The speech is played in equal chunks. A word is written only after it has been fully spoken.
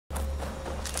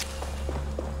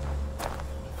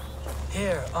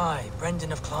Here I,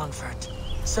 Brendan of Clonfert,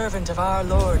 servant of our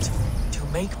Lord, to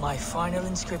make my final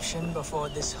inscription before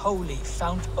this holy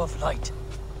fount of light.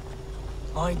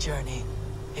 My journey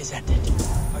is ended.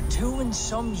 For 2 and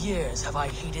some years have I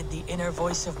heeded the inner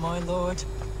voice of my Lord,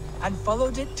 and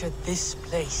followed it to this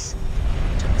place,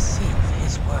 to receive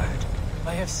his word.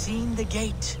 I have seen the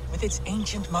gate with its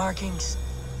ancient markings.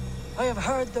 I have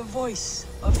heard the voice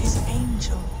of his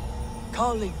angel,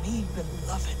 calling me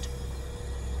beloved.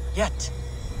 Yet,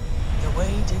 the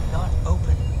way did not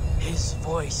open. His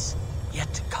voice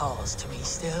yet calls to me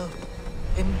still,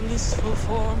 in blissful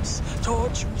forms,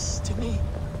 torturous to me.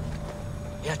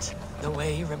 Yet, the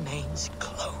way remains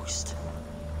closed.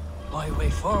 My way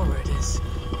forward is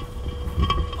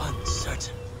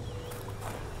uncertain.